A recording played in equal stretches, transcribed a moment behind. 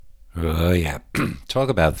Oh, yeah. Talk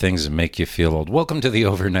about things that make you feel old. Welcome to the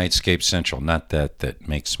Overnightscape Central. Not that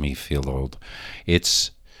makes me feel old. It's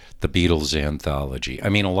the Beatles Anthology. I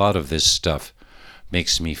mean, a lot of this stuff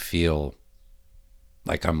makes me feel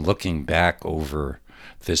like I'm looking back over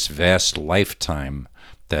this vast lifetime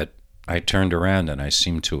that I turned around and I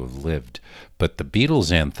seem to have lived. But the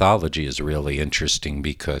Beatles Anthology is really interesting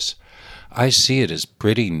because I see it as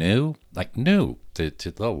pretty new. Like new.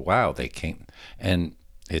 Oh, wow, they came. And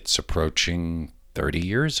it's approaching 30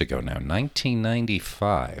 years ago now,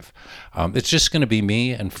 1995. It's just going to be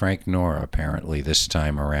me and Frank Nora, apparently, this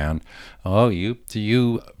time around. Oh, you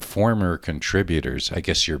former contributors, I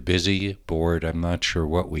guess you're busy, bored. I'm not sure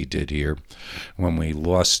what we did here. When we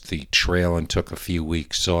lost the trail and took a few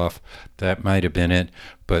weeks off, that might have been it.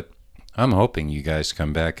 But I'm hoping you guys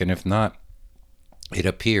come back. And if not, it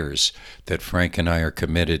appears that Frank and I are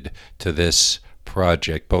committed to this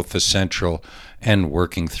project, both the Central and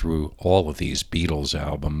working through all of these Beatles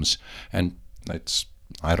albums. And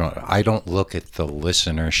I don't look at the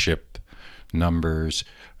listenership numbers,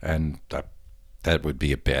 and that would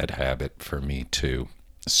be a bad habit for me to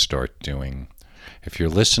start doing. If you're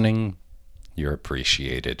listening, you're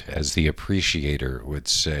appreciated, as the appreciator would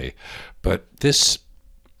say. But the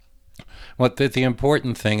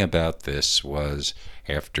important thing about this was,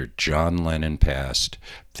 after John Lennon passed,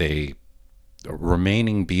 the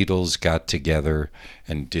remaining Beatles got together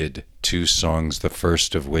and did two songs, the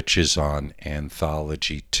first of which is on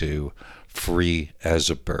Anthology 2, Free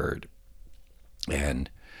as a Bird.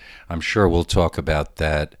 And I'm sure we'll talk about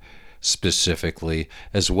that specifically,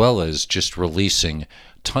 as well as just releasing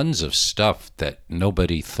tons of stuff that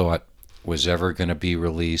nobody thought was ever going to be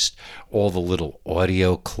released, all the little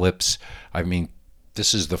audio clips. I mean,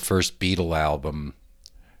 this is the first Beatle album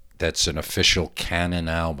that's an official canon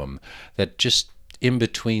album that just in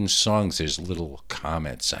between songs there's little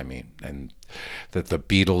comments. I mean, and that the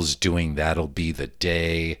Beatles doing That'll Be the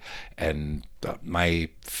Day, and my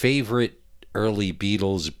favorite early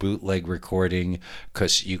Beatles bootleg recording,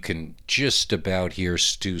 because you can just about hear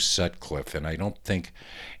Stu Sutcliffe, and I don't think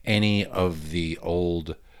any of the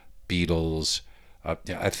old Beatles,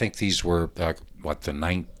 I think these were the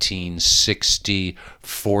 1960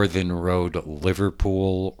 Forthen Road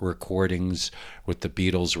Liverpool recordings with the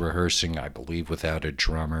Beatles rehearsing, I believe, without a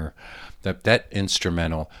drummer. That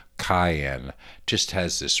instrumental, Cayenne, just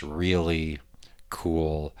has this really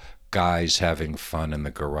cool guys having fun in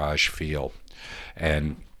the garage feel.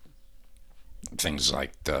 And things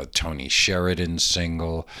like the Tony Sheridan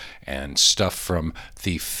single and stuff from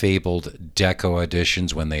the fabled Decca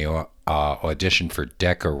auditions when they auditioned for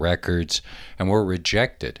Decca Records and were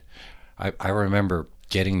rejected. I remember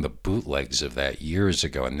getting the bootlegs of that years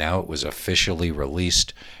ago, and now it was officially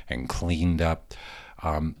released and cleaned up.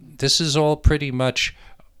 This is all pretty much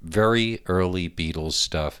very early Beatles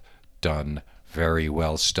stuff done very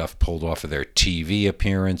well, stuff pulled off of their TV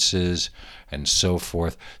appearances and so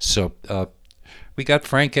forth. So we got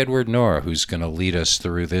Frank Edward Nora, who's going to lead us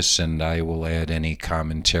through this, and I will add any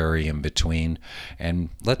commentary in between. And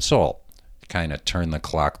let's all kind of turn the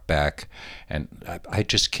clock back. And I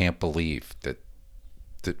just can't believe that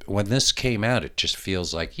when this came out, it just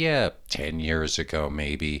feels like, 10 years ago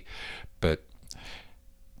maybe. But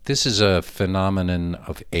this is a phenomenon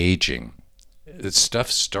of aging. The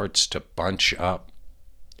stuff starts to bunch up,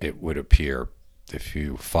 it would appear, if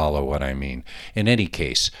you follow what I mean. In any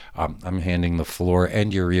case, I'm handing the floor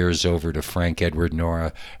and your ears over to Frank Edward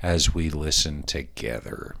Nora as we listen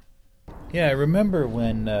together. Yeah, I remember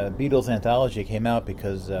when Beatles Anthology came out,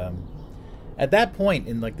 because at that point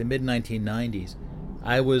in like the mid-1990s,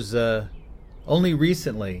 I was only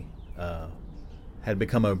recently had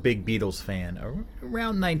become a big Beatles fan.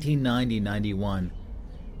 Around 1990-91,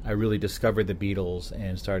 I really discovered the Beatles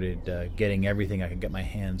and started getting everything I could get my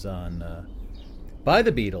hands on by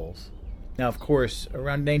the Beatles. Now, of course,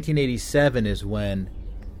 around 1987 is when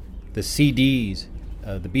the CDs,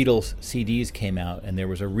 the Beatles CDs came out, and there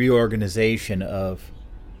was a reorganization of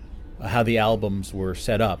how the albums were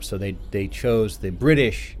set up. So they chose the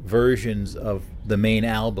British versions of the main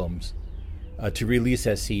albums to release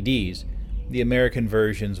as CDs. The American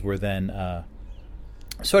versions were then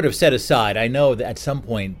sort of set aside. I know that at some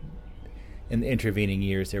point in the intervening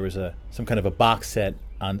years there was some kind of a box set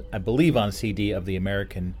on, I believe, on CD of the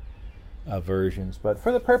American versions. But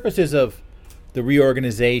for the purposes of the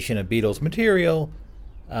reorganization of Beatles material,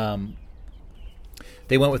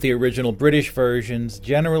 they went with the original British versions.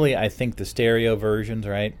 Generally, I think the stereo versions,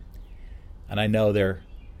 right? And I know there's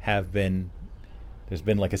been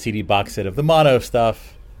like a CD box set of the mono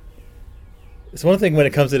stuff. It's one thing when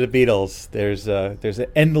it comes to the Beatles. There's an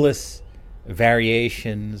endless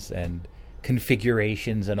variations and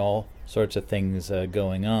configurations and all sorts of things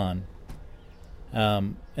going on.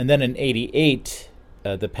 And then in '88,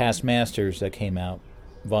 the Past Masters came out,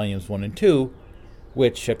 volumes 1 and 2,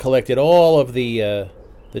 which collected all of the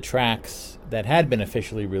tracks that had been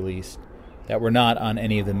officially released that were not on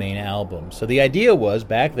any of the main albums. So the idea was,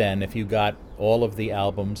 back then, if you got all of the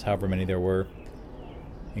albums, however many there were,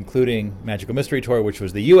 including Magical Mystery Tour, which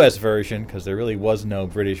was the U.S. version, because there really was no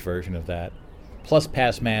British version of that, plus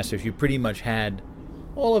Past Masters, you pretty much had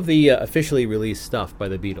all of the officially released stuff by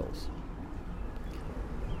the Beatles.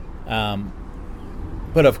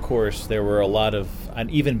 But of course, there were a lot of,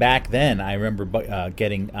 and even back then, I remember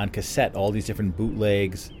getting on cassette all these different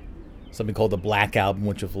bootlegs, something called the Black Album,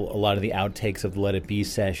 which was a lot of the outtakes of the Let It Be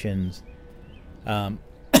sessions. So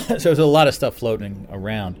there's a lot of stuff floating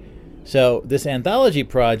around. So this anthology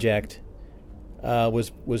project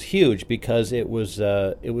was huge because it was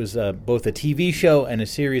both a TV show and a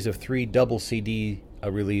series of 3 double CD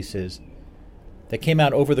releases that came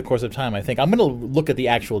out over the course of time. I think I'm going to look at the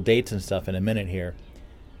actual dates and stuff in a minute here,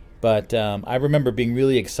 but I remember being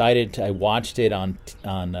really excited. I watched it on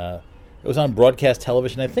it was on broadcast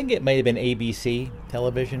television. I think it may have been ABC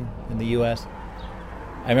television in the U.S.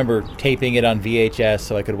 I remember taping it on VHS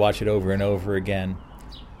so I could watch it over and over again,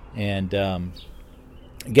 and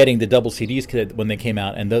getting the double CDs when they came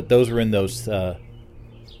out, and those were in those the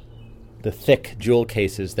thick jewel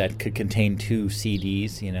cases that could contain 2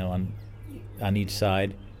 CDs, on each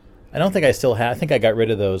side. I don't think I still have. I think I got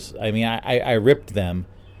rid of those. I mean, I ripped them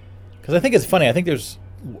because I think it's funny. I think there's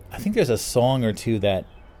a song or 2 that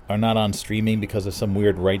are not on streaming because of some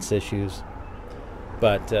weird rights issues.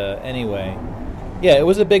 But anyway, yeah, it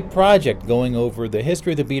was a big project going over the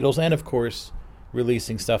history of the Beatles and, of course,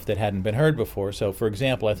 releasing stuff that hadn't been heard before. So, for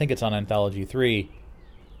example, I think it's on Anthology 3,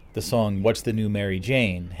 the song What's the New Mary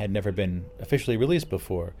Jane had never been officially released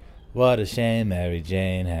before. What a shame Mary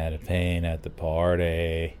Jane had a pain at the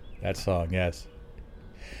party. That song, yes.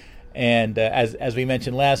 And as we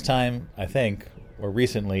mentioned last time, I think, or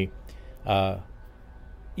recently,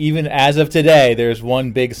 even as of today, there's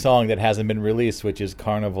one big song that hasn't been released, which is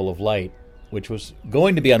Carnival of Light, which was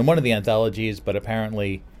going to be on one of the anthologies, but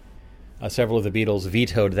apparently several of the Beatles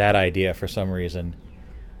vetoed that idea for some reason.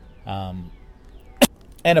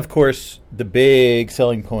 And, of course, the big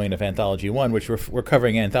selling point of Anthology 1, which we're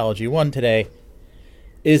covering Anthology 1 today,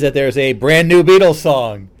 is that there's a brand new Beatles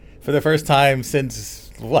song. For the first time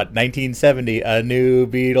since, 1970, a new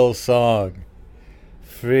Beatles song.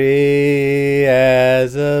 Free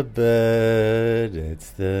as a bird,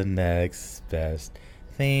 it's the next best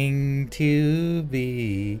thing to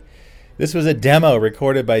be. This was a demo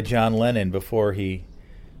recorded by John Lennon before he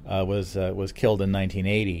was killed in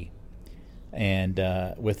 1980. And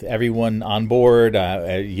with everyone on board,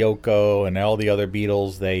 Yoko and all the other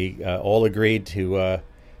Beatles, they all agreed to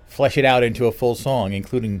flesh it out into a full song,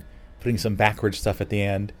 including putting some backward stuff at the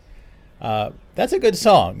end. That's a good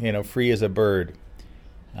song, Free as a Bird.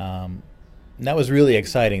 And that was really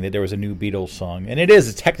exciting that there was a new Beatles song. And it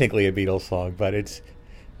is technically a Beatles song, but it's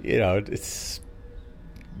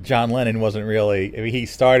John Lennon wasn't really, he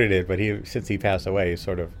started it, but since he passed away, he's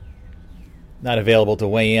sort of not available to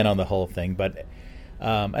weigh in on the whole thing. But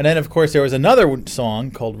and then, of course, there was another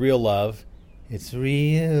song called Real Love. It's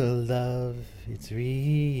real love, it's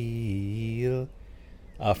real,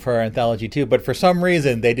 for our Anthology 2. But for some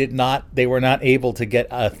reason, they were not able to get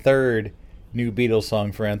a third new Beatles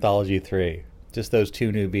song for Anthology 3. Just those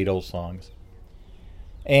 2 new Beatles songs.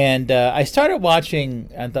 And I started watching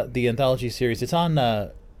the Anthology series. It's on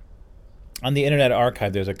the Internet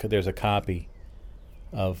Archive. There's a copy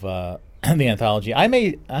of the Anthology. I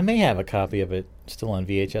may have a copy of it still on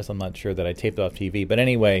VHS. I'm not sure that I taped off TV. But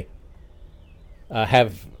anyway, I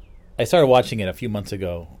started watching it a few months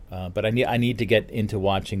ago. But I need to get into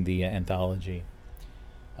watching the Anthology.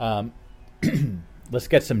 Let's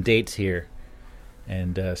get some dates here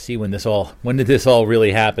and see when did this all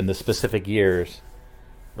really happen, the specific years.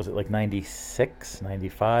 Was it like 96,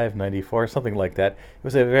 95, 94, something like that? It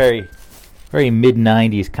was a very, very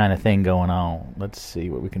mid-90s kind of thing going on. Let's see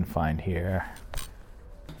what we can find here.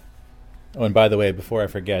 Oh, and by the way, before I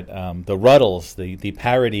forget, the Ruddles, the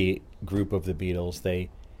parody group of the Beatles, they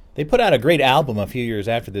put out a great album a few years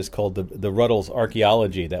after this called the Ruddles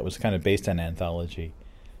Archaeology that was kind of based on Anthology.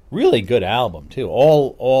 Really good album too.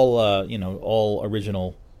 All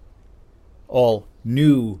original, all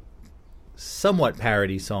new, somewhat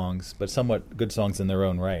parody songs, but somewhat good songs in their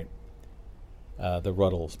own right. The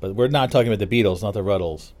Ruddles, but we're not talking about the Beatles, not the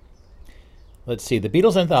Ruddles. Let's see. The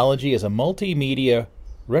Beatles Anthology is a multimedia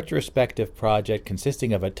retrospective project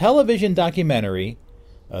consisting of a television documentary,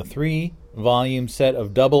 a 3 volume set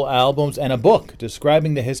of double albums and a book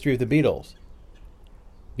describing the history of the Beatles.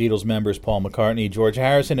 Beatles members Paul McCartney, George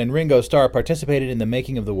Harrison, and Ringo Starr participated in the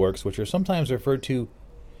making of the works, which are sometimes referred to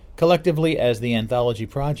collectively as the Anthology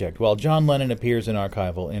Project, while John Lennon appears in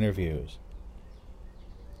archival interviews.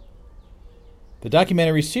 The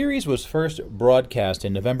documentary series was first broadcast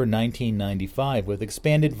in November 1995, with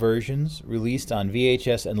expanded versions released on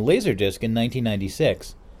VHS and Laserdisc in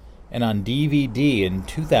 1996, and on DVD in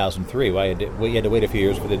 2003. Well, you had to wait a few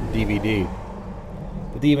years for the DVD.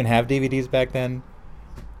 Did they even have DVDs back then?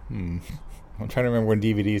 I'm trying to remember when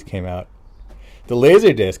DVDs came out. The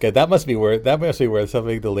Laserdisc, that must be worth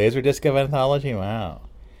something. The Laserdisc of Anthology? Wow.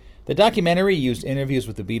 The documentary used interviews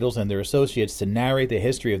with the Beatles and their associates to narrate the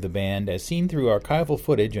history of the band as seen through archival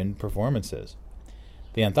footage and performances.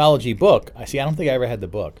 The Anthology book, I don't think I ever had the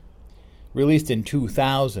book, released in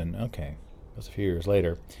 2000, okay, that was a few years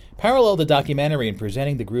later, paralleled the documentary in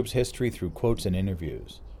presenting the group's history through quotes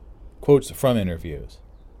from interviews.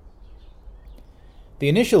 The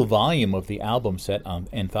initial volume of the album set on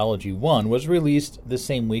Anthology 1 was released the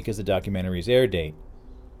same week as the documentary's air date,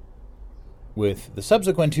 with the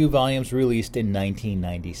subsequent two volumes released in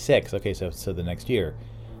 1996. Okay, so the next year.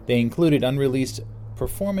 They included unreleased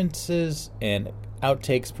performances and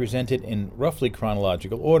outtakes presented in roughly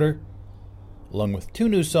chronological order, along with two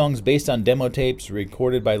new songs based on demo tapes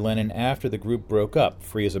recorded by Lennon after the group broke up,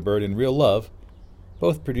 Free as a Bird and Real Love,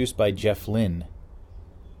 both produced by Jeff Lynne.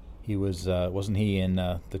 He wasn't he in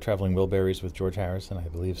the Traveling Wilburys with George Harrison? I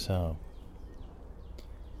believe so.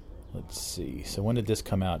 Let's see. So when did this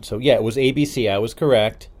come out? So yeah, it was ABC. I was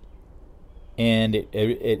correct. And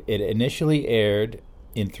it initially aired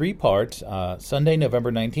in three parts, Sunday,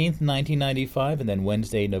 November 19th, 1995, and then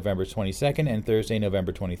Wednesday, November 22nd, and Thursday,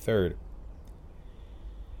 November 23rd.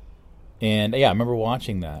 And yeah, I remember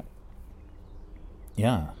watching that.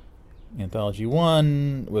 Yeah. Anthology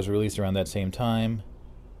 1 was released around that same time.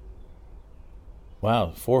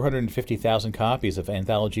 Wow, 450,000 copies of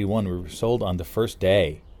Anthology 1 were sold on the first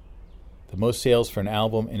day. The most sales for an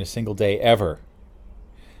album in a single day ever.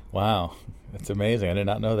 Wow, that's amazing. I did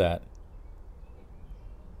not know that.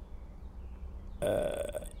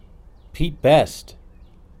 Pete Best,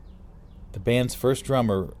 the band's first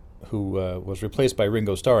drummer, who was replaced by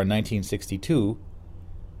Ringo Starr in 1962,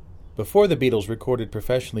 before the Beatles recorded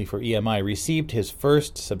professionally for EMI, received his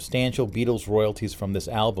first substantial Beatles royalties from this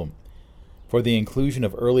album for the inclusion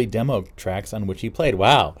of early demo tracks on which he played.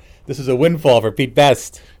 Wow, this is a windfall for Pete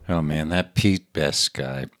Best. Oh, man, that Pete Best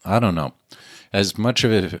guy, I don't know. As much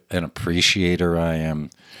of an appreciator I am,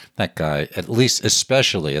 that guy, at least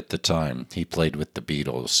especially at the time he played with the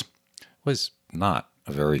Beatles, was not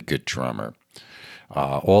a very good drummer.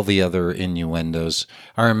 All the other innuendos,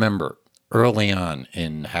 I remember early on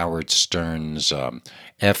in Howard Stern's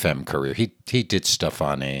FM career, he did stuff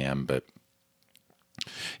on AM, but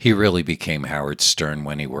he really became Howard Stern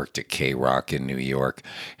when he worked at K-Rock in New York.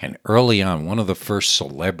 And early on, one of the first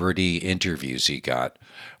celebrity interviews he got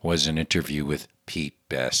was an interview with Pete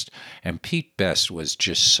Best. And Pete Best was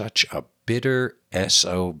just such a bitter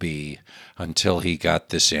SOB until he got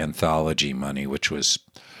this Anthology money, which was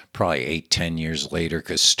probably 8-10 years later,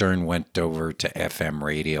 because Stern went over to FM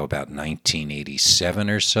radio about 1987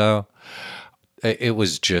 or so. It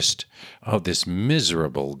was just, this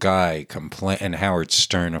miserable guy and Howard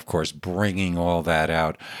Stern, of course, bringing all that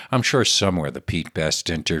out. I'm sure somewhere the Pete Best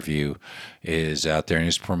interview is out there, and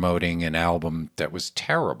he's promoting an album that was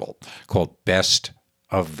terrible called Best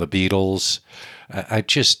of the Beatles.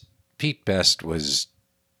 Pete Best was,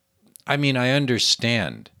 I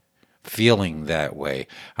understand feeling that way.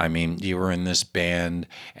 You were in this band,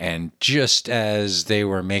 and just as they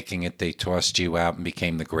were making it, they tossed you out and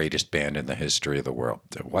became the greatest band in the history of the world.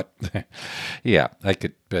 What? Yeah, I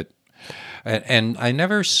could, but, and I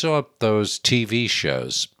never saw those TV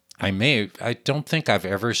shows. I don't think I've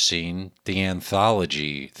ever seen the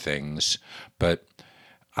Anthology things, but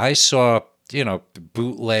I saw,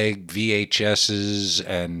 bootleg VHSs,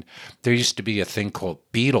 and there used to be a thing called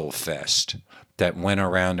Beatle Fest that went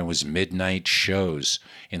around and was midnight shows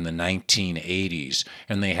in the 1980s,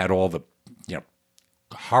 and they had all the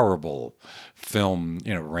horrible film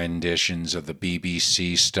renditions of the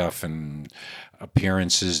BBC stuff and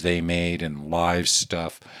appearances they made and live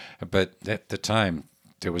stuff. But at the time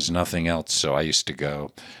there was nothing else, so I used to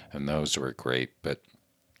go, and those were great.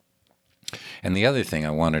 And the other thing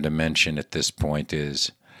I wanted to mention at this point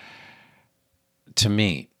is, to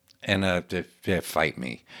me, and fight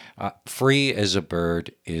me, Free as a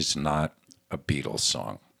Bird is not a Beatles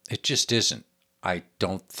song. It just isn't. I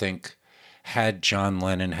don't think had John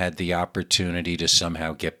Lennon had the opportunity to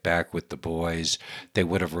somehow get back with the boys, they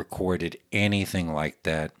would have recorded anything like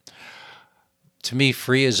that. To me,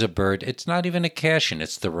 Free as a Bird, it's not even a cash-in.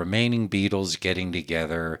 It's the remaining Beatles getting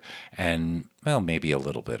together and, well, maybe a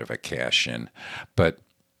little bit of a cash-in. But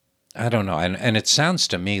I don't know. And it sounds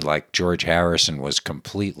to me like George Harrison was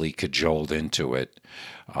completely cajoled into it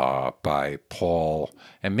by Paul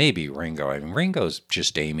and maybe Ringo. I mean, Ringo's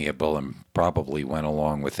just amiable and probably went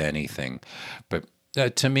along with anything. But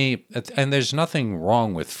to me, and there's nothing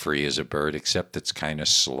wrong with Free as a Bird except it's kind of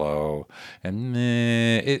slow. And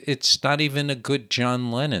it's not even a good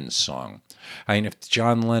John Lennon song. I mean, if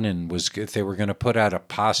they were going to put out a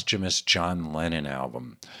posthumous John Lennon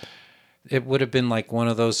album, it would have been like one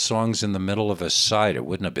of those songs in the middle of a side. It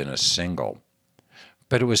wouldn't have been a single.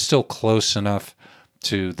 But it was still close enough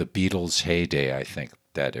to the Beatles' heyday, I think,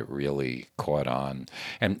 that it really caught on.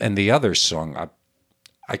 And the other song,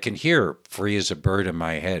 I can hear Free as a Bird in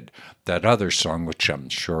my head. That other song, which I'm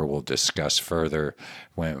sure we'll discuss further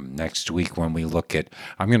next week when we look at,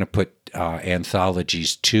 I'm going to put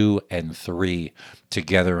anthologies 2 and 3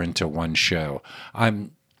 together into one show.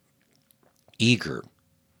 I'm eager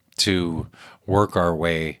to work our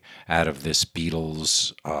way out of this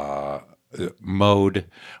Beatles mode.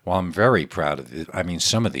 Well, I'm very proud of it. I mean,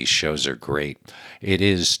 some of these shows are great. It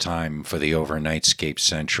is time for the Overnightscape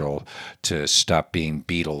Central to stop being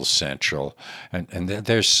Beatles Central. And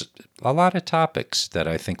there's a lot of topics that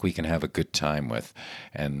I think we can have a good time with.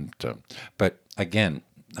 And but again,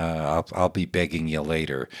 I'll be begging you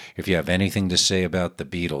later. If you have anything to say about the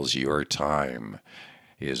Beatles, your time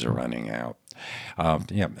is running out.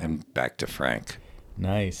 And back to Frank.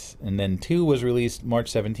 Nice. And then 2 was released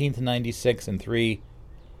March 17th, 96, and 3,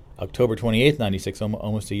 October 28th, 96,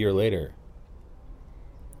 almost a year later.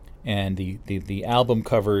 And the album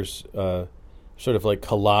covers sort of like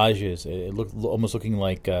collages. It looked almost looking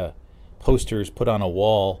like posters put on a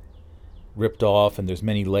wall, ripped off, and there's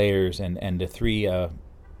many layers. And the 3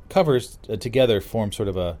 covers together form sort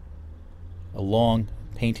of a long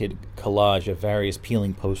painted collage of various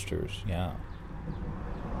peeling posters. Yeah.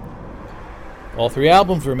 All 3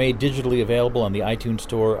 albums were made digitally available on the iTunes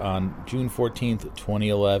Store on June 14th,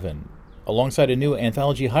 2011, alongside a new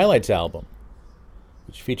Anthology Highlights album,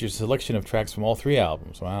 which features a selection of tracks from all 3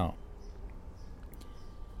 albums. Wow.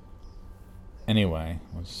 Anyway,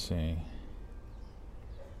 let's see.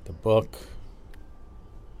 The book.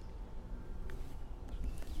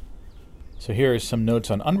 So here are some notes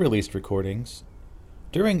on unreleased recordings.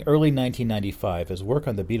 During early 1995, as work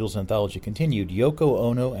on the Beatles anthology continued, Yoko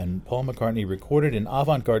Ono and Paul McCartney recorded an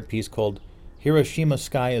avant-garde piece called Hiroshima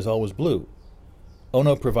Sky is Always Blue.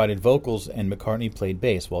 Ono provided vocals and McCartney played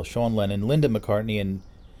bass, while Sean Lennon, Linda McCartney, and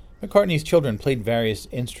McCartney's children played various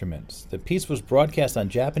instruments. The piece was broadcast on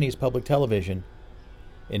Japanese public television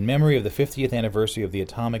in memory of the 50th anniversary of the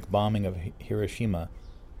atomic bombing of Hiroshima.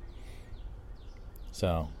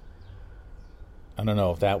 So, I don't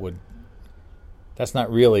know if that's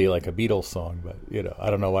not really like a Beatles song, but,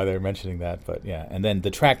 I don't know why they're mentioning that, but yeah. And then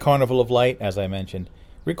the track Carnival of Light, as I mentioned,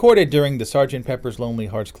 recorded during the Sgt. Pepper's Lonely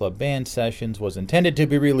Hearts Club Band sessions, was intended to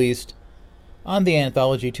be released on the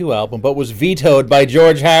Anthology 2 album, but was vetoed by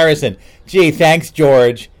George Harrison. Gee, thanks,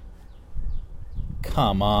 George.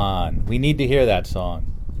 Come on. We need to hear that song.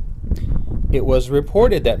 It was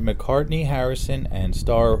reported that McCartney, Harrison, and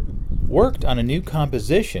Starr worked on a new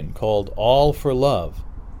composition called All for Love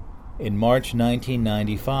in March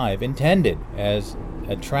 1995, intended as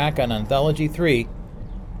a track on Anthology 3,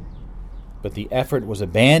 but the effort was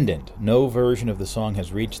abandoned. No version of the song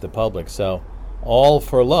has reached the public, so All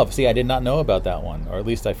for Love. See, I did not know about that one, or at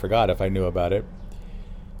least I forgot if I knew about it.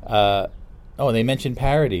 And they mentioned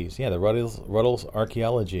parodies. Yeah, the Ruddles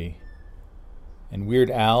Archaeology. And Weird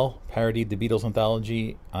Al parodied the Beatles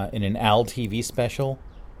anthology in an Al TV special.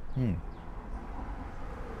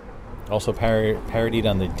 Also parodied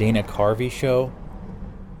on the Dana Carvey show.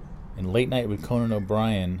 And Late Night with Conan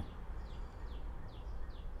O'Brien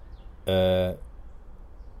the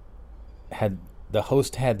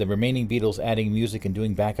host had the remaining Beatles adding music and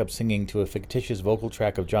doing backup singing to a fictitious vocal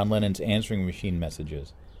track of John Lennon's answering machine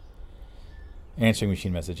messages. Answering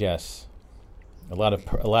machine message, yes. A lot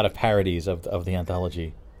of parodies of the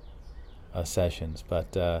anthology sessions, but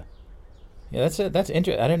yeah, that's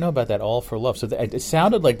interesting. I didn't know about that. All for Love. So it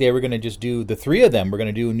sounded like they were going to just do, the 3 of them were going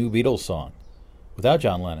to do a new Beatles song without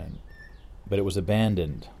John Lennon, but it was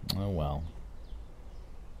abandoned. Oh well.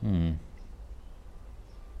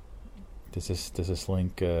 Does this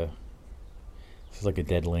link? This is like a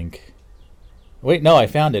dead link. Wait, no, I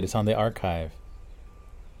found it. It's on the archive.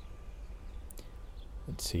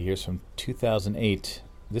 Let's see. Here's from 2008.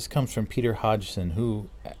 This comes from Peter Hodgson, who,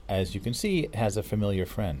 as you can see, has a familiar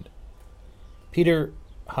friend. Peter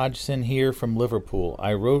Hodgson here from Liverpool.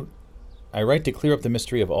 I write to clear up the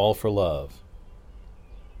mystery of All for Love.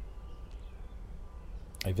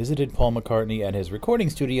 I visited Paul McCartney at his recording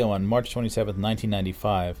studio on March 27th,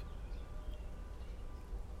 1995,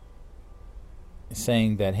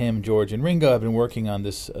 saying that him, George, and Ringo have been working on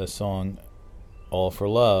this song, All for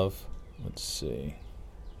Love. Let's see.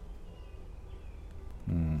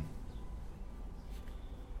 I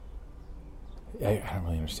don't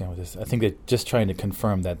really understand what this... I think they're just trying to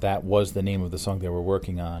confirm that that was the name of the song they were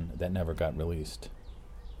working on that never got released.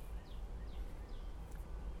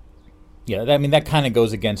 Yeah, I mean, that kind of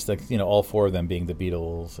goes against all four of them being the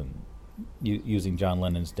Beatles and using John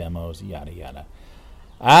Lennon's demos, yada, yada.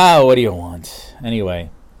 What do you want? Anyway,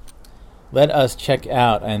 let us check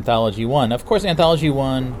out Anthology 1. Of course, Anthology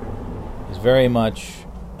 1 is very much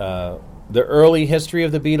the early history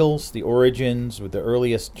of the Beatles, the origins with the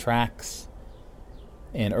earliest tracks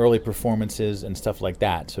and early performances and stuff like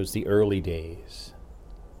that. So it's the early days.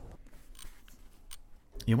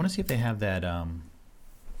 You want to see if they have that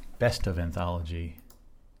best of Anthology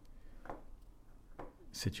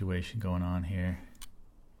situation going on here.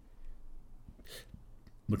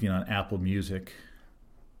 Looking on Apple Music.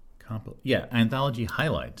 Yeah, Anthology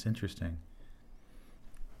highlights. Interesting.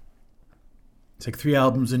 It's like 3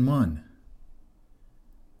 albums in one.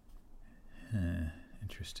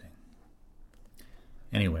 Interesting.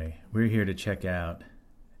 Anyway, we're here to check out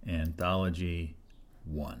Anthology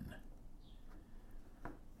 1.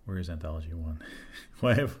 Where is Anthology 1?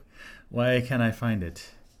 Why can't I find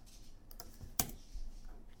it?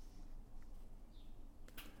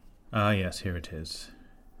 Yes, here it is.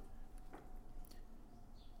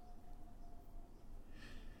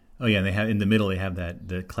 Oh yeah, they have in the middle. They have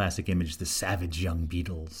the classic image, the savage young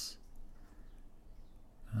Beatles.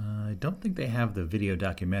 I don't think they have the video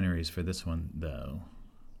documentaries for this one though,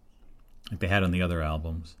 like they had on the other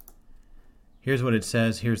albums. Here's what it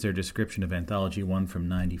says. Here's their description of Anthology 1 from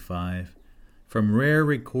 '95. From rare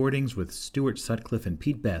recordings with Stuart Sutcliffe and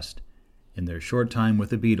Pete Best in their short time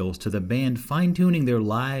with the Beatles to the band fine-tuning their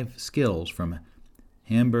live skills from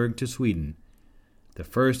Hamburg to Sweden, the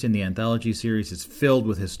first in the Anthology series is filled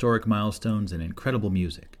with historic milestones and incredible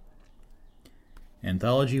music.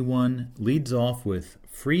 Anthology 1 leads off with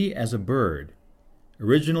Free as a Bird,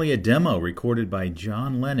 originally a demo recorded by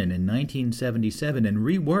John Lennon in 1977 and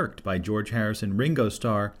reworked by George Harrison, Ringo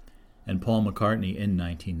Starr, and Paul McCartney in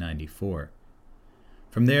 1994.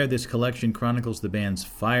 From there, this collection chronicles the band's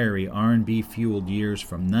fiery R&B-fueled years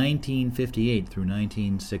from 1958 through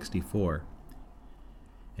 1964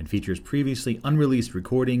 and features previously unreleased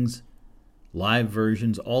recordings, live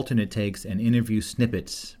versions, alternate takes, and interview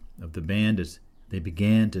snippets of the band as they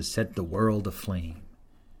began to set the world aflame.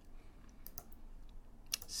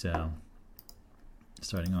 So,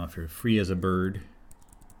 starting off here, Free as a Bird.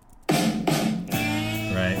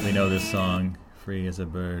 Right, we know this song, Free as a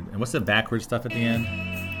Bird. And what's the backward stuff at the end?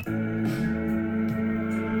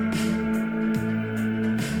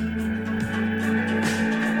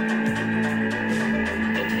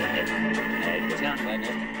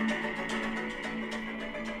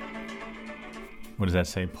 What does that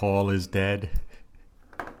say? Paul is dead.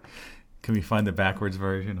 Can we find the backwards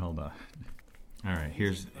version? Hold on. All right,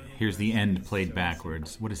 here's the end played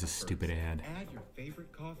backwards. What is this stupid ad? Add your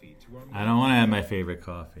favorite coffee to our I don't want to add my favorite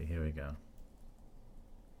coffee. Here we go.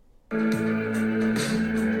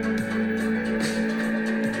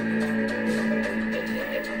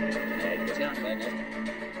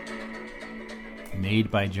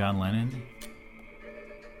 Made by John Lennon.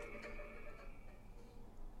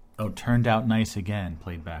 Oh, Turned Out Nice Again,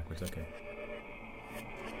 played backwards. Okay.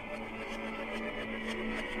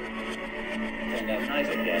 Turned Out Nice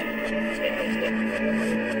Again.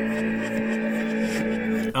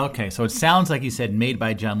 Okay, so it sounds like he said made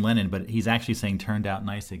by John Lennon, but he's actually saying Turned Out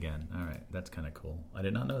Nice Again. All right, that's kind of cool. I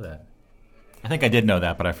did not know that. I think I did know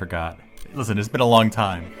that, but I forgot. Listen, it's been a long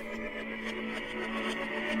time.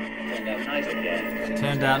 Turned Out Nice Again.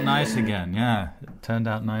 Turned Out Nice Again, yeah. Turned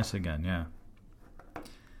Out Nice Again, yeah.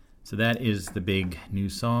 So that is the big new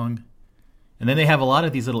song. And then they have a lot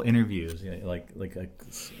of these little interviews, like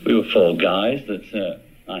We were four guys that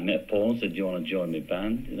I met Paul and said, do you want to join my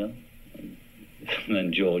band, you know? And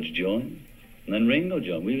then George joined. And then Ringo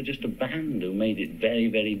joined. We were just a band who made it very,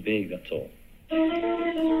 very big, that's all.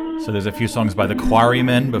 So there's a few songs by the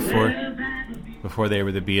Quarrymen before they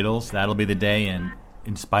were the Beatles. That'll Be the Day and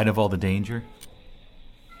In Spite of All the Danger.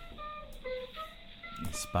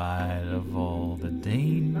 In spite of all the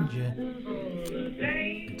danger.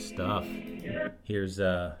 Good stuff. Here's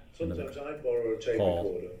Sometimes I'd borrow a tape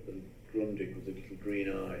recorder and Grundig with a little green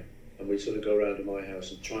eye, and we'd sort of go around to my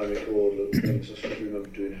house and try and record little things. I still remember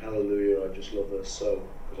doing Hallelujah, I Just Love Her So,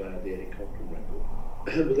 because I had the Eddie Cochran record.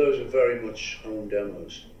 But those are very much home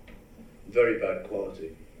demos, very bad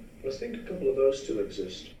quality. But I think a couple of those still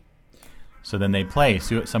exist. So then they play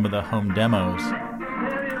some of the home demos.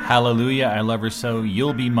 Hallelujah, I Love Her So,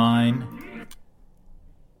 You'll Be Mine,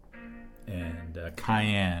 and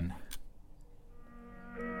Cayenne.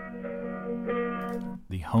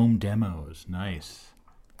 The home demos, nice.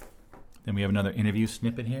 Then we have another interview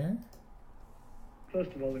snippet here.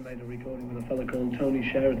 First of all, we made a recording with a fellow called Tony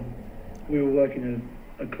Sheridan. We were working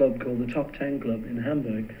at a club called the Top 10 Club in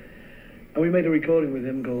Hamburg. And we made a recording with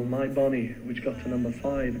him called My Bonnie, which got to number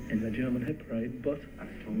 5 in the German hit parade, but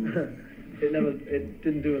it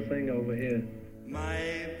didn't do a thing over here.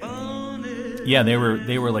 Yeah, they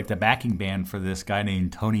were like the backing band for this guy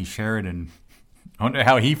named Tony Sheridan. I wonder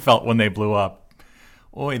how he felt when they blew up.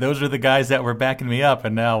 Boy, those are the guys that were backing me up,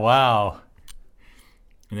 and now, wow.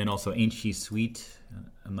 And then also Ain't She Sweet?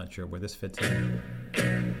 I'm not sure where this fits in.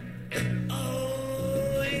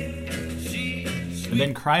 And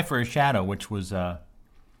then Cry for a Shadow, which was, I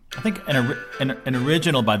think, an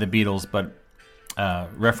original by the Beatles, but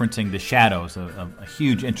referencing the Shadows, a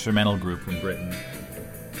huge instrumental group from Britain.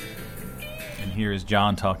 And here is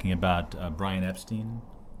John talking about Brian Epstein.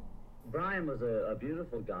 Brian was a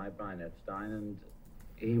beautiful guy, Brian Epstein, and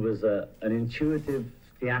he was an intuitive,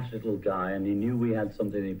 theatrical guy, and he knew we had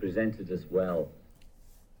something, he presented us well.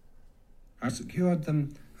 I secured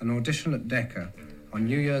them an audition at Decca on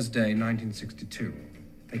New Year's Day 1962.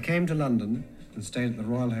 They came to London and stayed at the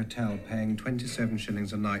Royal Hotel, paying 27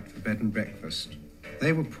 shillings a night for bed and breakfast.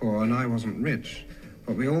 They were poor and I wasn't rich,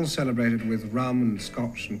 but we all celebrated with rum and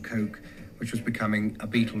scotch and coke, which was becoming a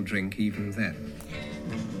Beatle drink even then.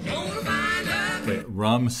 Wait,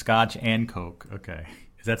 rum, scotch, and coke. Okay,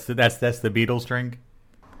 that's the Beatles drink.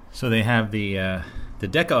 So they have the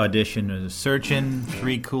Decca audition. Searchin',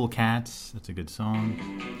 Three Cool Cats. That's a good song.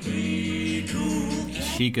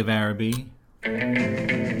 Chic of Araby,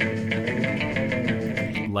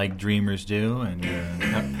 Like Dreamers Do, and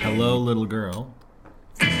Hello Little Girl.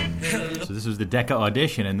 So this was the Decca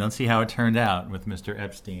audition, and let's see how it turned out with Mr.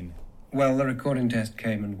 Epstein. Well, the recording test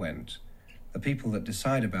came and went. The people that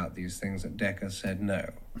decide about these things at Decca said no.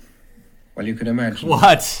 Well, you can imagine.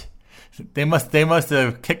 What? They must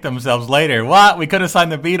have kicked themselves later. What? We could have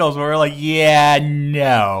signed the Beatles. We were like, yeah,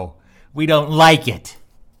 no, we don't like it.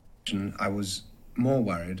 I was more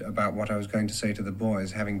worried about what I was going to say to the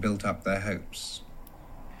boys, having built up their hopes.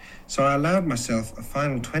 So I allowed myself a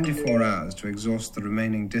final 24 hours to exhaust the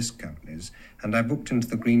remaining disc companies, and I booked into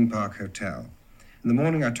the Green Park Hotel. In the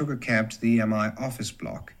morning, I took a cab to the EMI office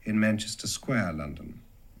block in Manchester Square, London,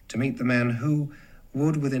 to meet the man who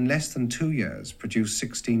would, within less than 2 years, produce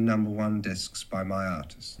 16 number one discs by my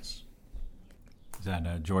artists. Is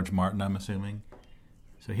that George Martin, I'm assuming?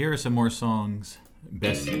 So here are some more songs.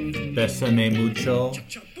 Bésame Mucho,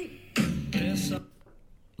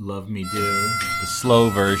 Love Me Do, the slow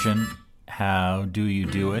version, How Do You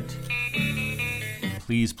Do It,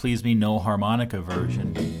 Please Please Me, no harmonica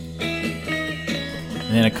version.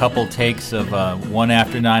 And then a couple takes of One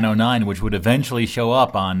After 909, which would eventually show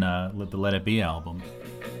up on the Let It Be album.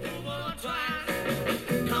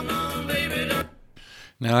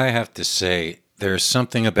 Now I have to say, there's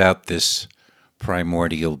something about this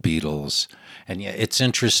primordial Beatles, and yeah, it's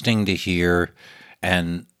interesting to hear,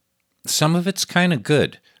 and some of it's kind of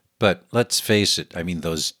good, but let's face it, I mean,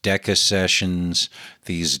 those Decca sessions,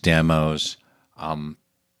 these demos,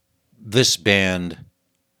 this band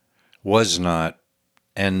was not,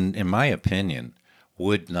 and in my opinion,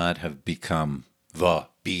 would not have become the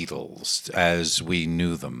Beatles as we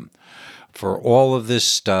knew them. For all of this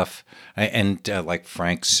stuff, and like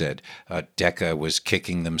Frank said, Decca was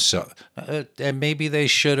kicking themselves, and maybe they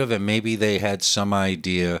should have, and maybe they had some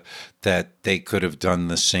idea that they could have done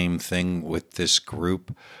the same thing with this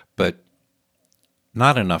group, but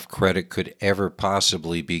not enough credit could ever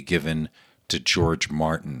possibly be given to George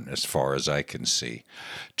Martin, as far as I can see.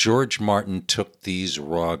 George Martin took these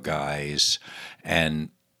raw guys, and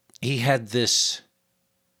he had this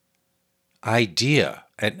idea.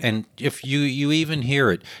 And if you even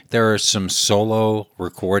hear it, there are some solo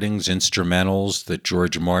recordings, instrumentals that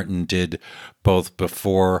George Martin did both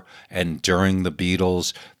before and during the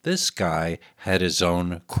Beatles. This guy had his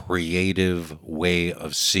own creative way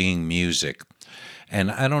of seeing music.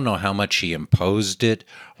 And I don't know how much he imposed it,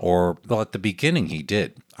 or, well, at the beginning he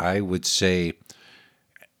did. I would say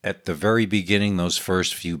at the very beginning, those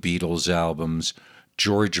first few Beatles albums,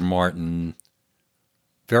 George Martin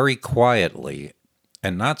very quietly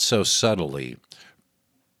and not so subtly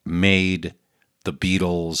made the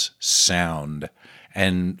Beatles sound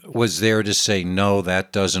and was there to say, no,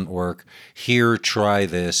 that doesn't work. Here, try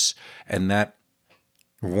this. And that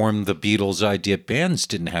warmed the Beatles' idea. Bands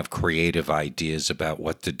didn't have creative ideas about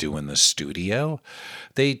what to do in the studio.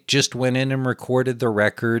 They just went in and recorded the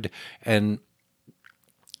record, and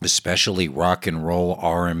especially rock and roll,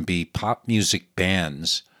 R&B, pop music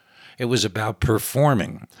bands, it was about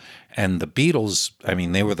performing. And the Beatles, I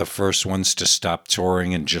mean, they were the first ones to stop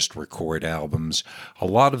touring and just record albums. A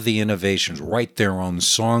lot of the innovations, write their own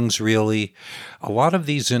songs, really. A lot of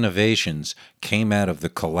these innovations came out of the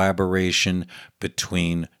collaboration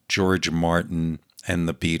between George Martin and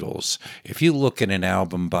the Beatles. If you look at an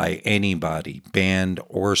album by anybody, band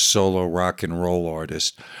or solo rock and roll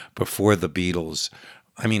artist, before the Beatles,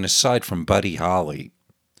 I mean, aside from Buddy Holly,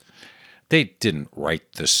 they didn't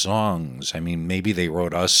write the songs. I mean, maybe they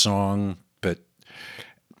wrote a song, but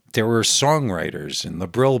there were songwriters in the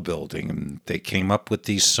Brill Building, and they came up with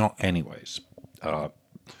these songs. Anyways,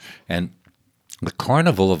 and the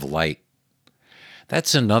Carnival of Light,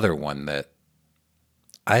 that's another one that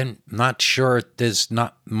I'm not sure there's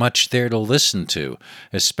not much there to listen to,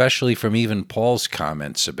 especially from even Paul's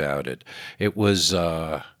comments about it. It was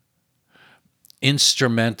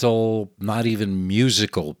instrumental, not even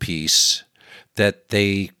musical piece that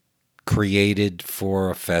they created for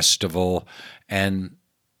a festival, and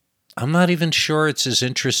I'm not even sure it's as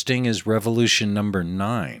interesting as Revolution Number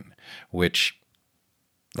 9, which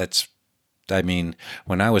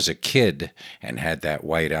when I was a kid and had that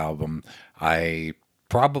White Album, I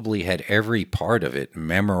probably had every part of it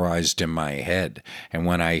memorized in my head, and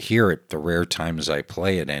when I hear it, the rare times I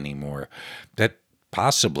play it anymore, that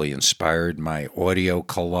possibly inspired my audio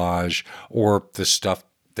collage or the stuff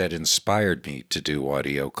that inspired me to do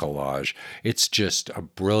audio collage. It's just a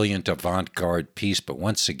brilliant avant-garde piece, but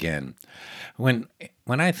once again, when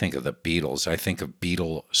I think of the Beatles, I think of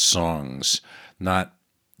Beatle songs, not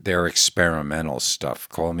their experimental stuff.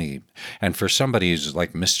 Call me, and for somebody who's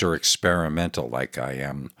like Mr. Experimental like I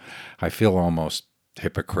am, I feel almost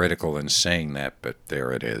hypocritical in saying that, but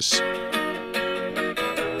there it is.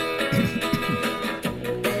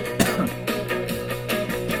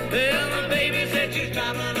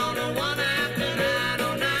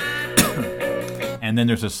 And then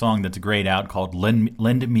there's a song that's grayed out called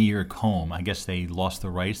Lend Me Your Comb. I guess they lost the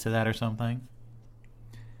rights to that or something.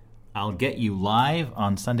 I'll Get You live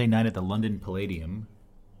on Sunday night at the London Palladium.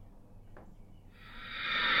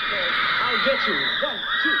 I'll get you. 1,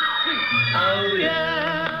 2, 3. Oh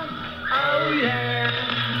yeah, oh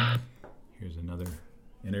yeah. Here's another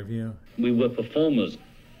interview. We were performers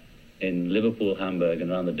in Liverpool, Hamburg, and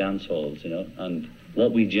around the dance halls, and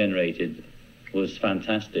what we generated was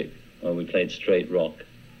fantastic. Well, we played straight rock,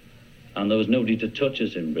 and there was nobody to touch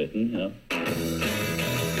us in Britain,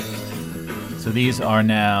 So these are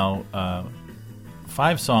now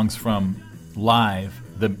 5 songs from Live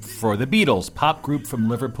for the Beatles, pop group from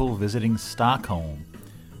Liverpool visiting Stockholm.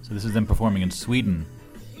 So this is them performing in Sweden.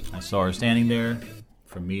 I saw her standing there,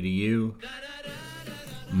 From Me to You,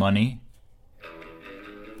 Money,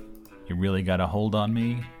 You Really Got a Hold on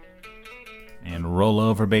Me, and Roll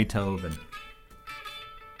Over Beethoven.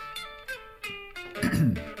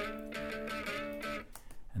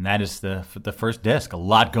 And that is the first disc. A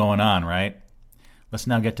lot going on, right? Let's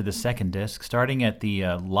now get to the second disc, starting at the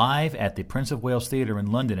Live at the Prince of Wales Theatre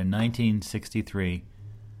in London in 1963.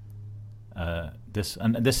 This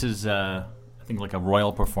is, I think, like a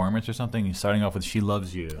royal performance or something. He's starting off with She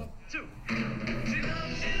Loves You.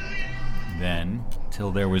 Then, Till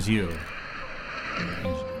There Was You.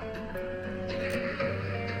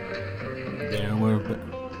 There were...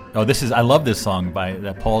 Oh, I love this song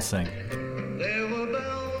that Paul sang.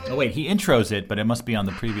 Oh, wait, he intros it, but it must be on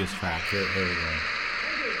the previous track. Here we go.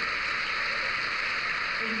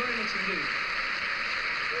 Thank you very much indeed.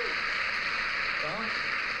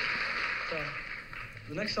 So,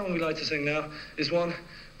 the next song we'd like to sing now is one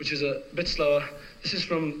which is a bit slower. This is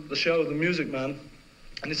from the show The Music Man,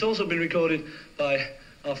 and it's also been recorded by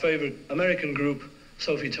our favorite American group,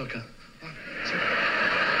 Sophie Tucker. 1, 2.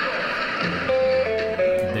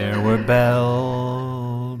 There were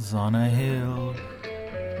bells on a hill.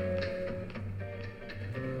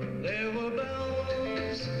 There were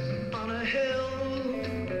bells on a hill,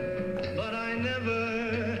 but I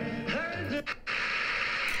never heard them.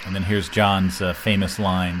 And then here's John's famous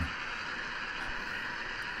line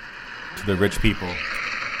to the rich people.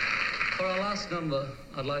 For our last number,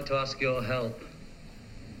 I'd like to ask your help.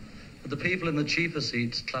 The people in the cheaper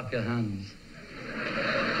seats, clap your hands.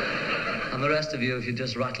 And the rest of you, if you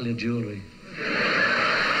just rattle your jewelry.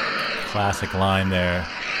 Classic line there.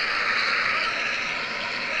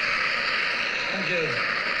 Thank you.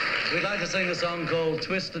 We'd like to sing a song called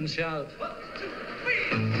Twist and Shout.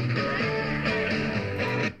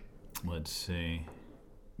 Let's see.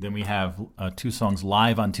 Then we have two songs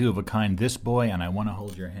live on Two of a Kind, This Boy and I Want to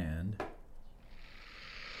Hold Your Hand.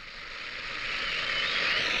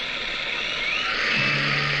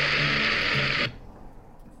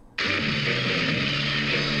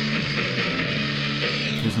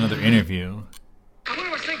 Here's another interview. What I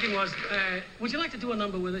was thinking was, would you like to do a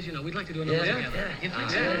number with us? You know, we'd like to do a number together.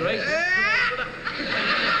 Yeah, great.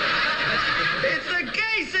 It's the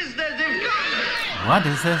Gay Sisters! They've got What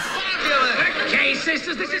is this? the Gay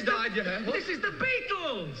Sisters! This is the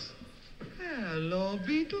Beatles! Hello,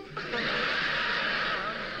 Beatles.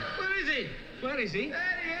 Where is he? Where is he?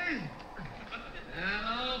 There he is.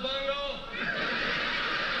 Hello, Bungo.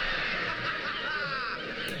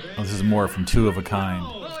 Oh, this is more from Two of a Kind.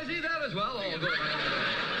 Oh, is he there as well? Oh, good.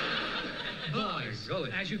 Boys,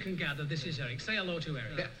 as you can gather, this is Eric. Say hello to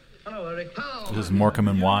Eric. Yeah. Hello, Eric. Hello. Is this Morecambe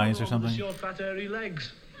and Wise or something? Short, fat, hairy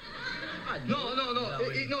legs. No.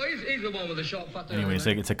 He's the one with the short fat. Anyway,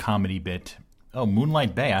 it's a comedy bit. Oh,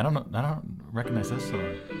 Moonlight Bay. I don't recognize this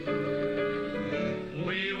song.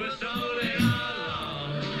 We were strolling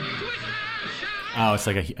along. Oh, it's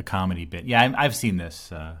like a comedy bit. Yeah, I've seen this,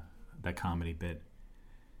 that comedy bit.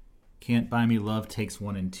 Can't Buy Me Love takes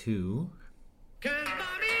 1 and 2. Can't buy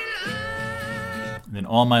me love. And then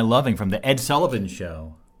All My Loving from the Ed Sullivan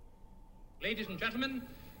Show. Ladies and gentlemen,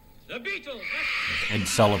 the Beatles! Ed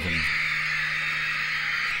Sullivan.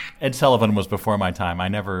 Ed Sullivan was before my time. I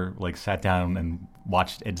never sat down and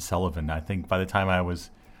watched Ed Sullivan. I think by the time I was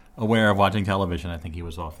aware of watching television, I think he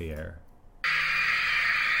was off the air.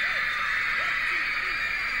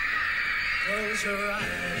 Close your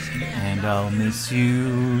eyes. And I'll miss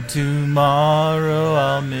you tomorrow.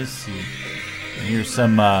 I'll miss you. And here's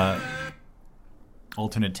some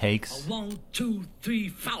alternate takes. 1, 2, 3,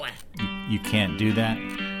 4. You Can't Do That.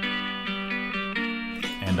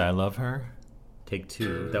 And I Love Her. Take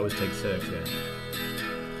 2. That was take 6. Yeah.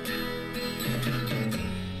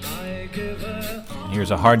 And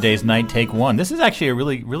here's A Hard Day's Night. Take 1. This is actually a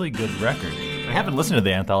really, really good record. I haven't listened to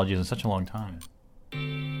the anthologies in such a long time.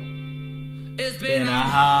 It's Been a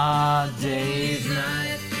hard day's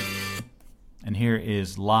night. And here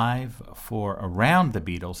is live for Around the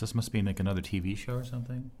Beatles. This must be like another TV show or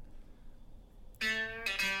something.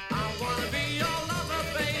 I wanna be your lover,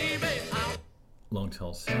 baby. Long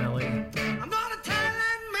Tall Sally. I'm gonna tell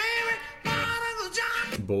that Mary, Uncle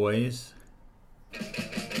John. Boys.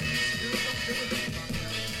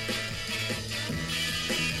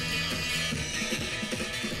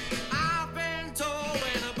 I've been told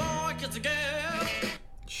when a boy gets a girl.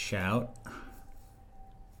 Shout.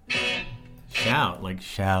 Shout. Like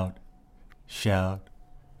shout. Shout.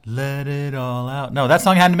 Let it all out. No, that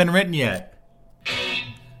song hadn't been written yet.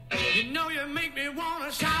 You know you make me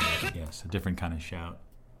wanna shout. Yes, a different kind of shout.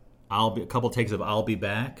 A couple takes of I'll Be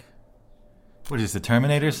Back. What is this, the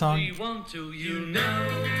Terminator song? We want to, you know.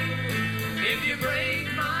 If you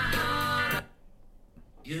break my heart,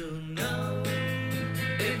 you know.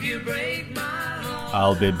 If you break my heart,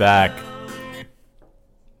 I'll Be Back.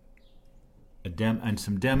 And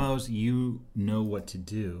some demos, You Know What to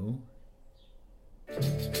Do.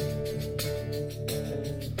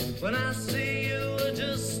 when I see you, I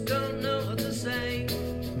just don't know what to say.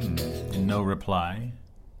 And No Reply.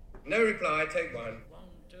 No reply, take 1. 1,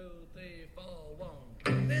 2, 3, 4,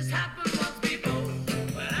 1. This happened once before,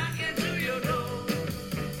 when I came to your door.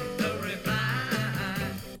 No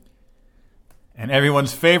reply. And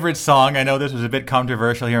everyone's favorite song, I know this was a bit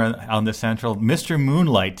controversial here on the Central, Mr.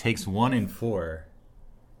 Moonlight takes 1 and 4.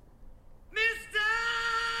 Mr.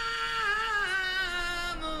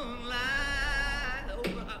 Moonlight. Oh,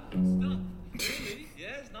 stop. Really?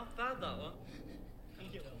 Yeah, it's not bad, that one.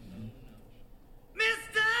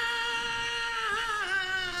 Mr.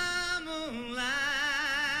 Moonlight.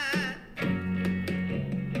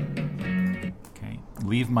 Okay.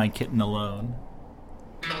 Leave My Kitten Alone.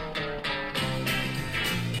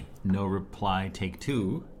 No Reply, take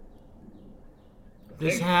 2.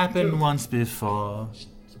 This happened once before.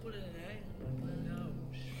 Put it in, eh? No.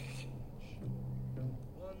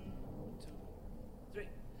 1, 2, 3.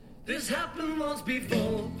 This happened once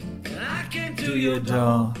before, and I came to your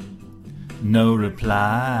door. No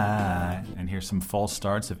reply. And here's some false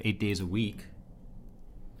starts of 8 days a week.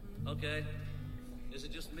 Okay. Is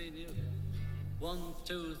it just me and you? 1,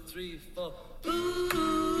 2, 3, 4. Ooh,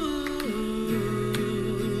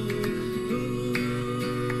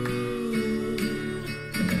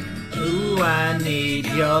 I need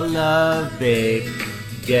your love, babe.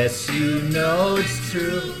 Guess you know it's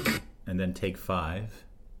true. And then take 5.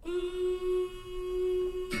 You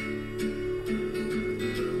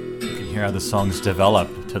can hear how the songs develop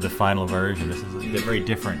to the final version. They're very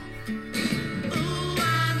different.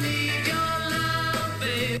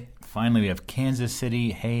 Finally, we have Kansas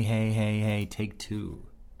City, Hey, Hey, Hey, Hey, take 2.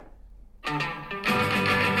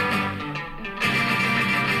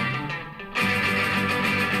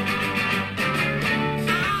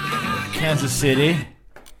 Kansas City.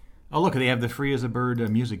 Oh, look, they have the Free as a Bird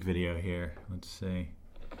music video here. Let's see.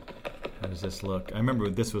 How does this look? I remember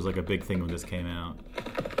this was like a big thing when this came out.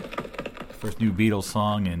 First new Beatles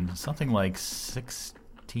song in something like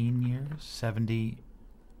 16 years? 70?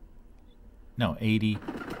 No, 80.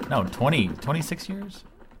 No, 26 years?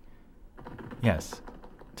 Yes.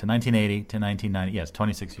 To 1980 to 1990. Yes,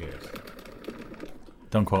 26 years.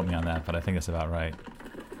 Don't quote me on that, but I think that's about right.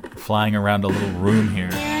 Flying around a little room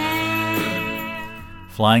here.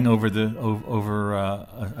 Flying over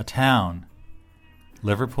a town.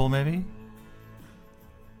 Liverpool, maybe?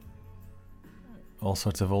 All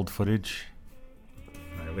sorts of old footage.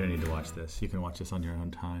 All right, we don't need to watch this. You can watch this on your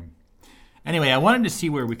own time. Anyway, I wanted to see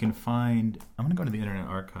where we can find... I'm going to go to the Internet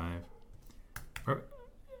Archive.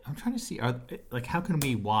 I'm trying to see... how can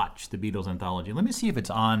we watch the Beatles Anthology? Let me see if it's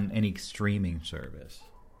on any streaming service.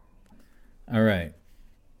 All right.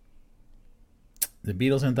 The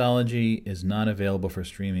Beatles Anthology is not available for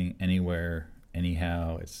streaming anywhere,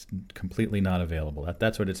 anyhow. It's completely not available.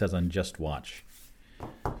 That's what it says on Just Watch.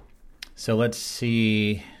 So let's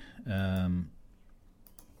see...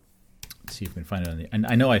 Let's see if we can find it on the... And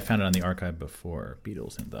I know I found it on the archive before.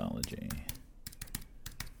 Beatles Anthology.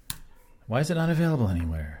 Why is it not available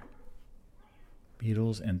anywhere?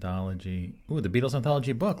 Beatles Anthology. Ooh, the Beatles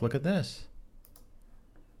Anthology book. Look at this.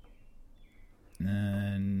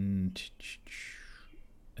 And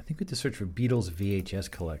I think we have to search for Beatles VHS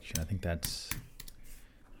collection. I think that's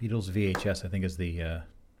Beatles VHS. I think is the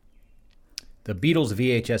Beatles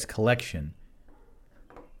VHS collection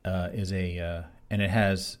is a and it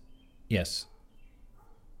has. Yes.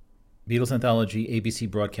 Beatles Anthology,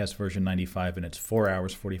 ABC broadcast version 95, and it's 4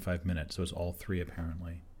 hours, 45 minutes, so it's all 3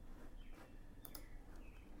 apparently.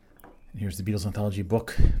 And here's the Beatles Anthology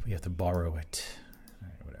book. We have to borrow it. All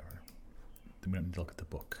right, whatever. Then we don't need to look at the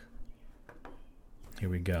book. Here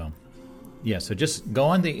we go. Yeah, so just go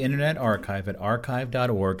on the Internet Archive at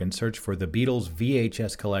archive.org and search for the Beatles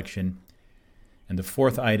VHS collection, and the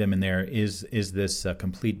 4th item in there is this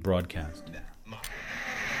complete broadcast.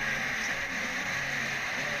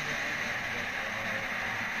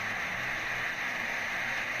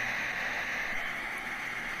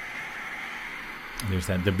 There's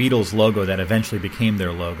the Beatles logo that eventually became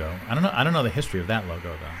their logo. I don't know the history of that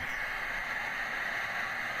logo though.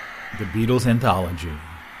 The Beatles Anthology.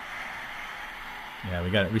 Yeah, we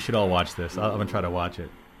got it. We should all watch this. I'm gonna try to watch it.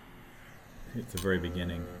 It's the very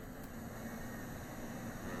beginning.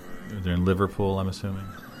 They're in Liverpool, I'm assuming.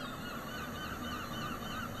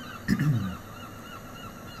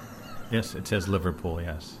 Yes, it says Liverpool.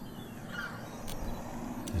 Yes.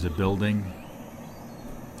 There's a building.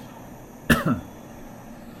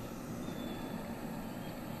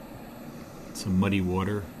 Some muddy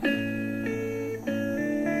water.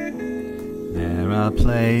 There are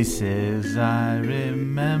places I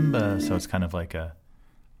remember. So it's kind of like an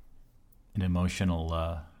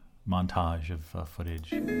emotional montage of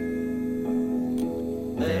footage.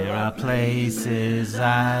 There are places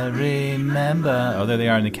I remember. Oh, there they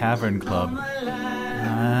are in the Cavern Club.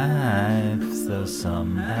 Lives, though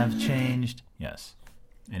some have changed. Yes.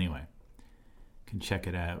 Anyway, you can check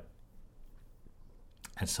it out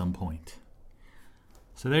at some point.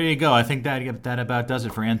 So there you go. I think that about does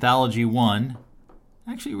it for Anthology 1.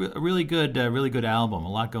 Actually, a really good album.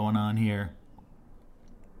 A lot going on here.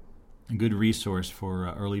 A good resource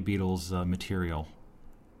for early Beatles material.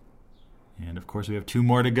 And of course, we have 2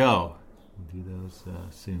 more to go. We'll do those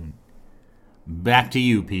soon. Back to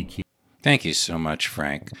you, PQ. Thank you so much,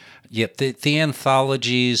 Frank. Yep, the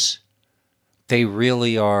anthologies, they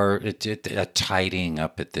really are a tidying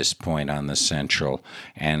up at this point on the Central,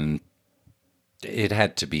 and it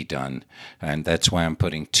had to be done, and that's why I'm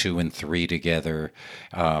putting 2 and 3 together.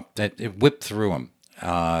 Whip through them.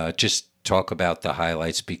 Just talk about the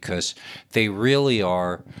highlights, because they really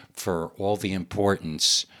are, for all the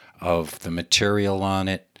importance of the material on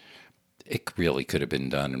it, it really could have been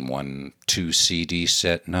done in 1-2 CD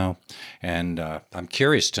set now. And I'm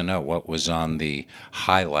curious to know what was on the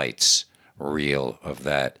highlights reel of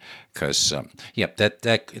that, because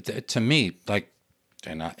that to me, like,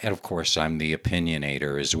 And of course, I'm the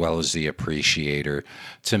opinionator as well as the appreciator.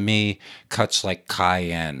 To me, cuts like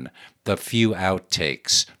Cayenne, the few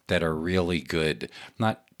outtakes that are really good,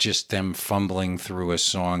 not just them fumbling through a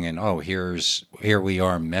song and here we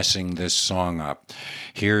are messing this song up.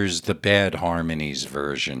 Here's the bad harmonies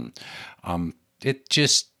version. It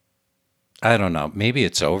just, I don't know, maybe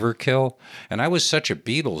it's overkill. And I was such a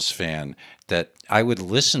Beatles fan that I would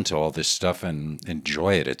listen to all this stuff and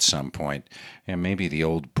enjoy it at some point. And maybe the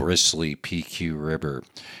old bristly PQ Ribber.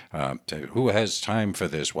 Who has time for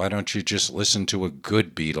this? Why don't you just listen to a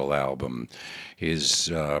good Beatle album?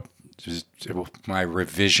 My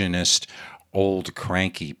revisionist, old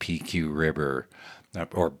cranky PQ Ribber.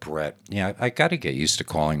 Or Brett. Yeah, I got to get used to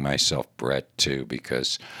calling myself Brett, too,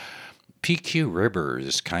 because PQ Ribber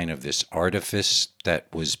is kind of this artifice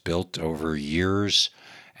that was built over years,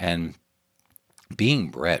 and being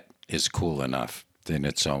Brett is cool enough in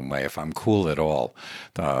its own way, if I'm cool at all.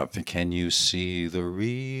 Can you see the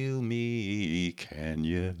real me? Can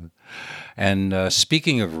you? And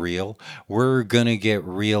speaking of real, we're going to get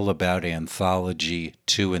real about Anthology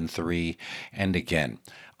 2 and 3. And again,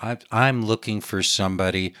 I'm looking for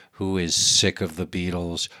somebody who is sick of the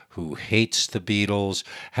Beatles, who hates the Beatles,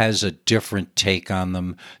 has a different take on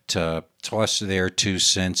them, to toss their 2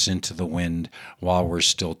 cents into the wind while we're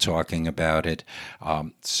still talking about it.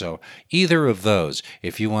 So either of those,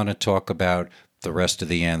 if you want to talk about the rest of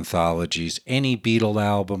the anthologies, any Beatle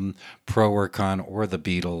album, pro or con, or the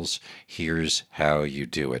Beatles, here's how you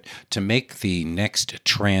do it. To make the next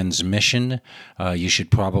transmission, you should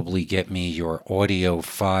probably get me your audio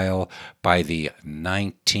file by the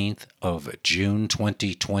 19th of June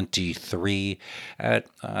 2023 at,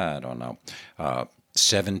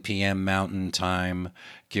 7 p.m. Mountain Time,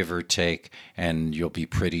 give or take, and you'll be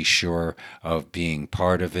pretty sure of being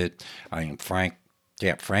part of it. Frank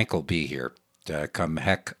will be here. Come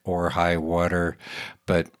heck or high water,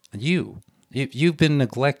 but you've been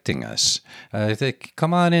neglecting us.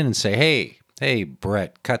 Come on in and say, hey,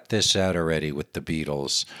 Brett, cut this out already with the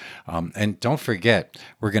Beatles. And don't forget,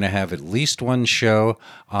 we're going to have at least one show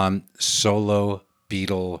on solo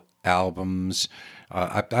Beatle albums.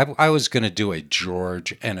 I was going to do a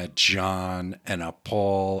George and a John and a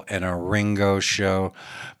Paul and a Ringo show,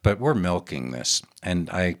 but we're milking this. And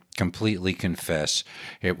I completely confess,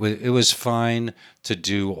 it was fine to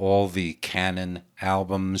do all the canon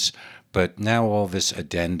albums, but now all this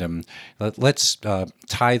addendum, let's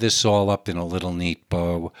tie this all up in a little neat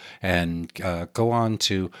bow and go on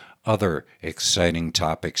to other exciting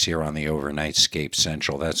topics here on the Overnightscape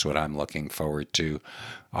Central. That's what I'm looking forward to.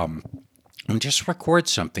 And just record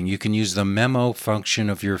something. You can use the memo function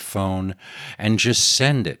of your phone and just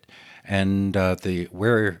send it. And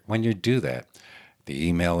when you do that, the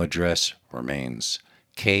email address remains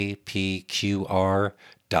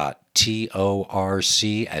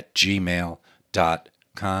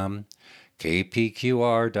kpqr.torc@gmail.com.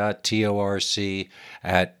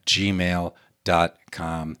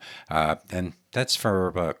 kpqr.torc@gmail.com. And that's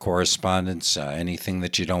for correspondence, anything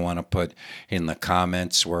that you don't want to put in the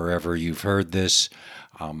comments wherever you've heard this.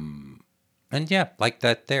 And yeah, like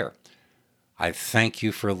that there. I thank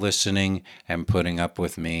you for listening and putting up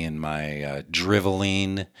with me and my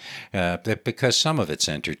driveling, because some of it's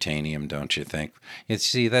entertainium, don't you think? You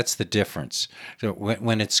see, that's the difference. So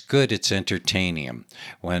when it's good, it's entertainium.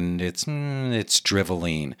 When it's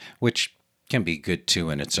driveling, which can be good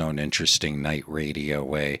too in its own interesting night radio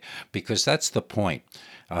way, because that's the point.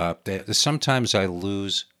 Sometimes I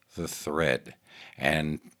lose the thread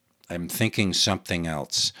and I'm thinking something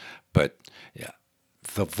else, but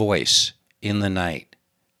the voice in the night,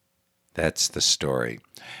 that's the story.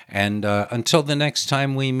 And until the next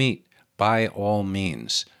time we meet, by all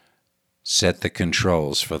means, set the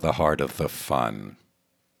controls for the heart of the fun.